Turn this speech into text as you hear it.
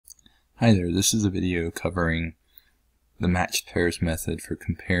Hi there, this is a video covering the matched pairs method for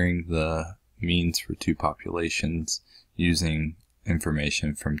comparing the means for two populations using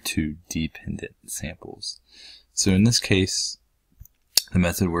information from two dependent samples. So in this case, the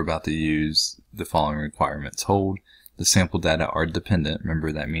method we're about to use, the following requirements hold. The sample data are dependent.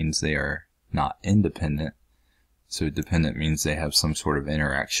 Remember, that means they are not independent. So dependent means they have some sort of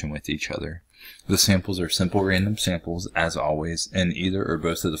interaction with each other. The samples are simple random samples, as always, and either or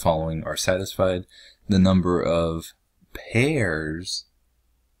both of the following are satisfied. The number of pairs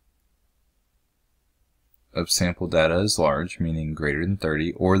of sample data is large, meaning greater than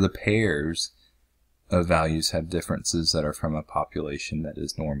 30, or the pairs of values have differences that are from a population that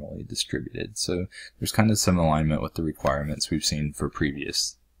is normally distributed. So there's kind of some alignment with the requirements we've seen for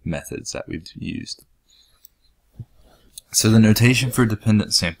previous methods that we've used. So the notation for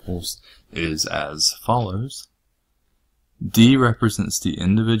dependent samples is as follows. D represents the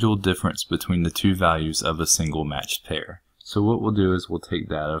individual difference between the two values of a single matched pair. So what we'll do is we'll take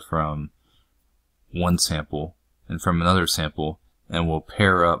data from one sample and from another sample, and we'll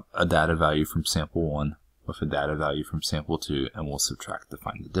pair up a data value from sample 1 with a data value from sample 2, and we'll subtract to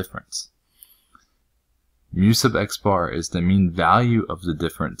find the difference. Mu sub x bar is the mean value of the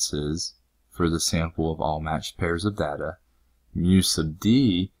differences for the sample of all matched pairs of data. Mu sub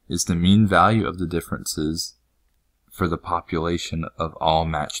d is the mean value of the differences for the population of all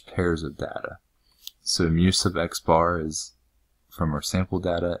matched pairs of data. So mu sub x bar is from our sample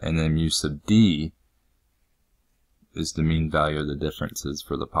data, and then mu sub d is the mean value of the differences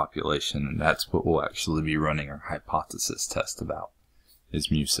for the population, and that's what we'll actually be running our hypothesis test about, is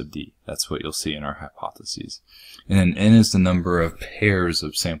mu sub d. That's what you'll see in our hypotheses. And then n is the number of pairs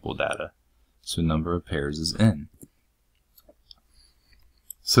of sample data. So number of pairs is n.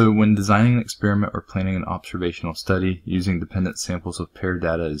 So when designing an experiment or planning an observational study, using dependent samples of paired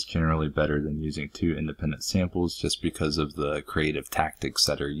data is generally better than using two independent samples, just because of the creative tactics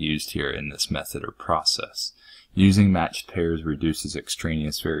that are used here in this method or process. Using matched pairs reduces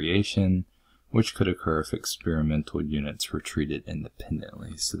extraneous variation, which could occur if experimental units were treated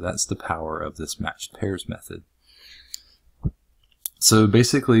independently. So that's the power of this matched pairs method. So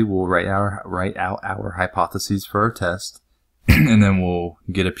basically, we'll write out our hypotheses for our test, and then we'll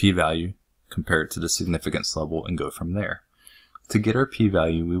get a p-value, compare it to the significance level, and go from there. To get our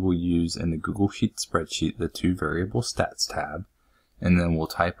p-value, we will use in the Google Sheets spreadsheet the two variable stats tab, and then we'll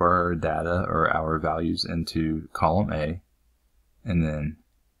type our data or our values into column A and then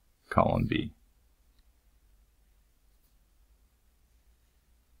column B.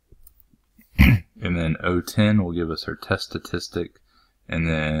 And then O10 will give us our test statistic, and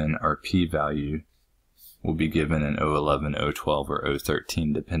then our p-value will be given in O11, O12, or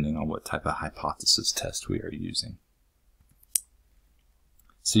O13, depending on what type of hypothesis test we are using.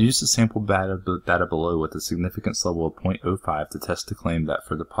 So use the sample data below with a significance level of 0.05 to test the claim that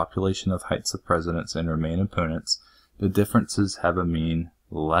for the population of heights of presidents and main opponents, the differences have a mean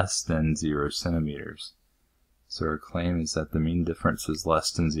less than 0 centimeters. So our claim is that the mean difference is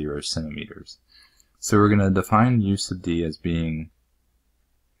less than 0 centimeters. So we're going to define U sub D as being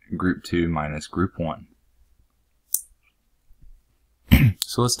group 2 minus group 1.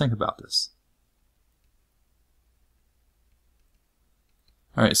 So let's think about this.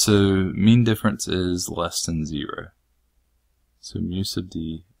 Alright, so mean difference is less than 0. So mu sub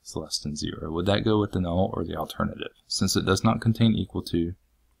d is less than 0. Would that go with the null or the alternative? Since it does not contain equal to,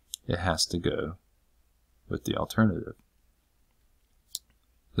 it has to go with the alternative.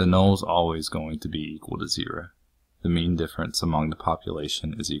 The null is always going to be equal to 0. The mean difference among the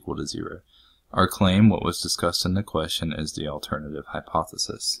population is equal to 0. Our claim, what was discussed in the question, is the alternative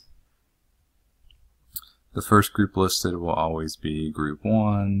hypothesis. The first group listed will always be group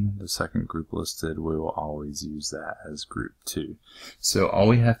 1. The second group listed, we will always use that as group 2. So all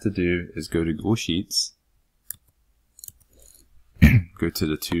we have to do is go to Google Sheets, go to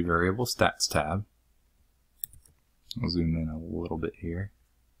the two variable stats tab. I'll zoom in a little bit here.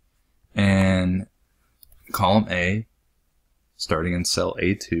 And column A, starting in cell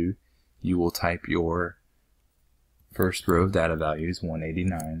A2, you will type your first row of data values,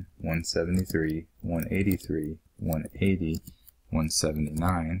 189, 173, 183, 180,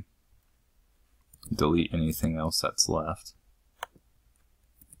 179. Delete anything else that's left.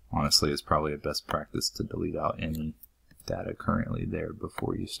 Honestly, it's probably a best practice to delete out any data currently there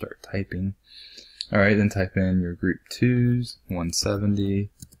before you start typing. Alright, then type in your group 2s, 170,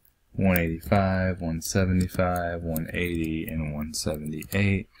 185, 175, 180, and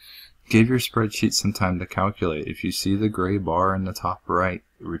 178. Give your spreadsheet some time to calculate. If you see the gray bar in the top right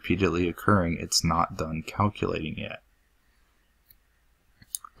repeatedly occurring, it's not done calculating yet.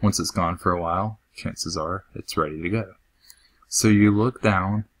 Once it's gone for a while, chances are it's ready to go. So you look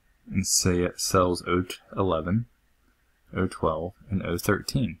down and say it cells O11, O12, and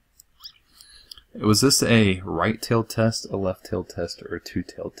O13. Was this a right-tailed test, a left-tailed test, or a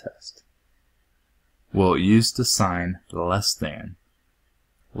two-tailed test? Well, it used the sign less than.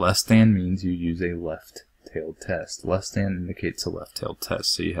 Less than means you use a left-tailed test. Less than indicates a left-tailed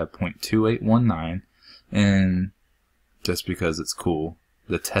test. So you have 0.2819, and just because it's cool,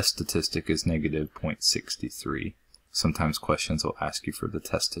 the test statistic is negative 0.63. Sometimes questions will ask you for the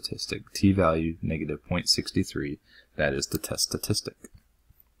test statistic. T-value, negative 0.63. That is the test statistic.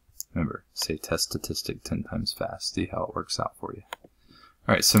 Remember, say test statistic 10 times fast. See how it works out for you.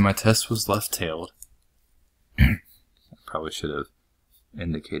 Alright, so my test was left-tailed. I probably should have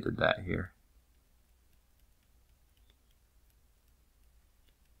indicated that here.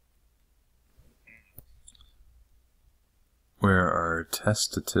 Where our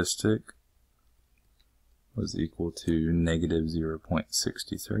test statistic was equal to negative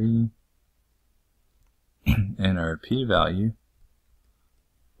 0.63 and our p-value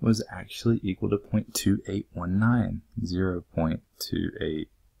was actually equal to 0.2819, 0.2819,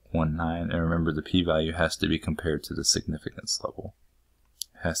 and remember the p-value has to be compared to the significance level.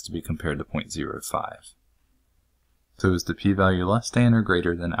 It has to be compared to 0.05. So is the p-value less than or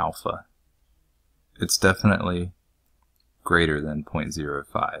greater than alpha? It's definitely greater than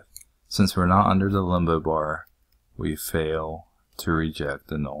 0.05. Since we're not under the limbo bar, we fail to reject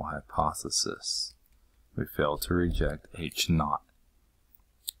the null hypothesis. We fail to reject H naught.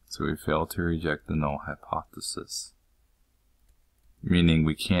 So we fail to reject the null hypothesis. Meaning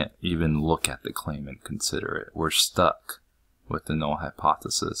we can't even look at the claim and consider it. We're stuck with the null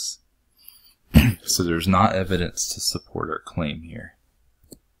hypothesis. So there's not evidence to support our claim here.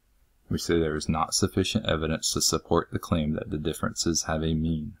 We say there is not sufficient evidence to support the claim that the differences have a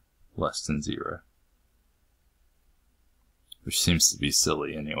mean less than 0. Which seems to be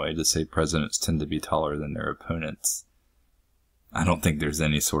silly anyway, to say presidents tend to be taller than their opponents. I don't think there's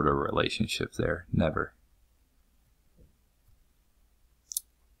any sort of relationship there. Never.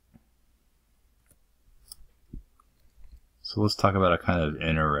 So let's talk about a kind of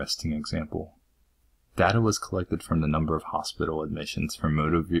interesting example. Data was collected from the number of hospital admissions from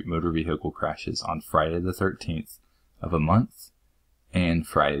motor vehicle crashes on Friday the 13th of a month and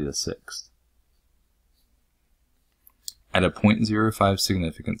Friday the 6th. At a 0.05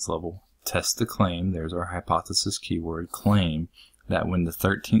 significance level, test the claim, there's our hypothesis keyword, claim that when the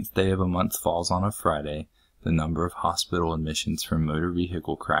 13th day of a month falls on a Friday, the number of hospital admissions from motor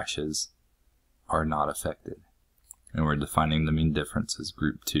vehicle crashes are not affected. And we're defining the mean difference as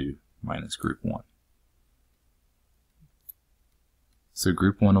group 2 minus group 1. So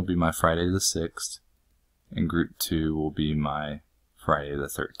group 1 will be my Friday the 6th, and group 2 will be my Friday the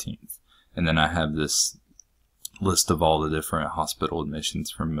 13th. And then I have this list of all the different hospital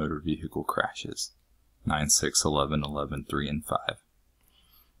admissions from motor vehicle crashes. 9, 6, 11, 11, 3, and 5.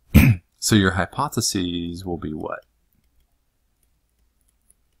 So your hypotheses will be what?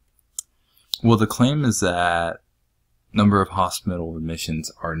 Well, the claim is that number of hospital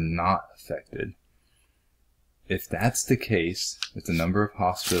admissions are not affected. If that's the case, if the number of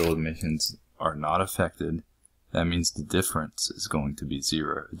hospital admissions are not affected, that means the difference is going to be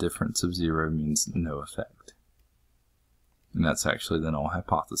 0. A difference of 0 means no effect. And that's actually the null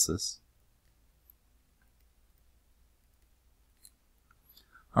hypothesis.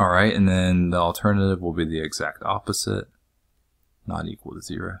 Alright, and then the alternative will be the exact opposite, not equal to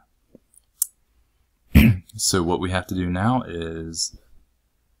 0. So what we have to do now is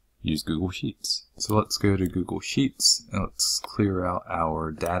use Google Sheets. So let's go to Google Sheets and let's clear out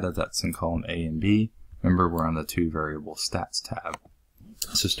our data that's in column A and B. Remember, we're on the 2 variable stats tab.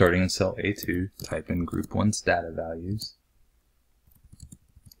 So starting in cell A2, type in group 1's data values.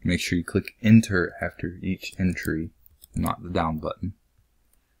 Make sure you click enter after each entry, not the down button.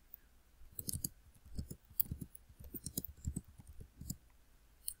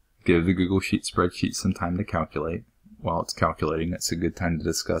 Give the Google Sheet spreadsheet some time to calculate. While it's calculating, it's a good time to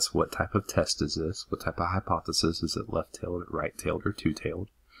discuss what type of test is this, what type of hypothesis, is it left-tailed, right-tailed, or two-tailed.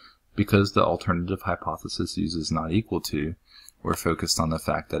 Because the alternative hypothesis uses not equal to, we're focused on the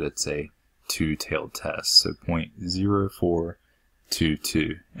fact that it's a two-tailed test, so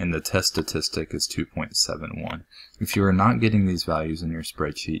 0.0422, and the test statistic is 2.71. If you are not getting these values in your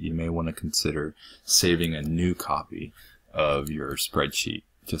spreadsheet, you may want to consider saving a new copy of your spreadsheet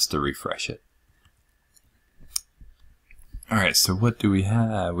just to refresh it. Alright, so what do we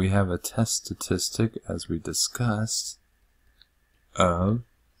have? We have a test statistic, as we discussed, of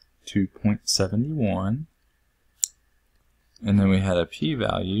 2.71. And then we had a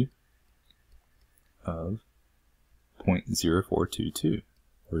p-value of 0.0422,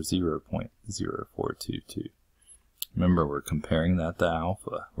 or 0.0422. Remember, we're comparing that to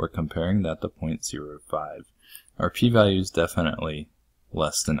alpha. We're comparing that to 0.05. Our p-value is definitely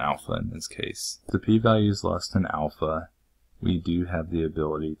less than alpha in this case. If the p-value is less than alpha, we do have the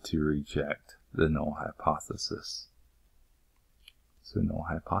ability to reject the null hypothesis. So null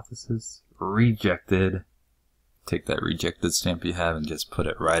hypothesis rejected. Take that rejected stamp you have and just put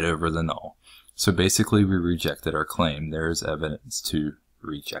it right over the null. So basically we rejected our claim. There is evidence to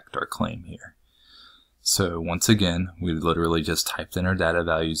reject our claim here. So once again, we literally just typed in our data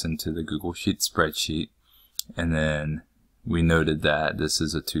values into the Google Sheets spreadsheet, and then we noted that this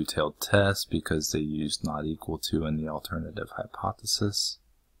is a two-tailed test because they used not equal to in the alternative hypothesis.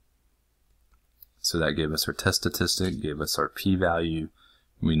 So that gave us our test statistic, gave us our p-value.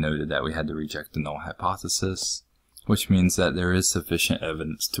 We noted that we had to reject the null hypothesis, which means that there is sufficient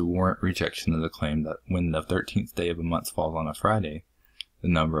evidence to warrant rejection of the claim that when the 13th day of a month falls on a Friday, the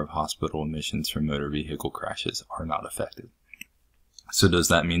number of hospital admissions from motor vehicle crashes are not affected. So does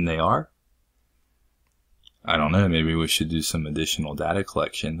that mean they are? I don't know, maybe we should do some additional data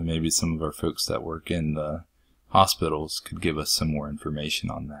collection. Maybe some of our folks that work in the hospitals could give us some more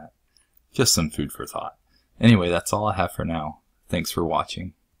information on that. Just some food for thought. Anyway, that's all I have for now. Thanks for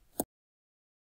watching.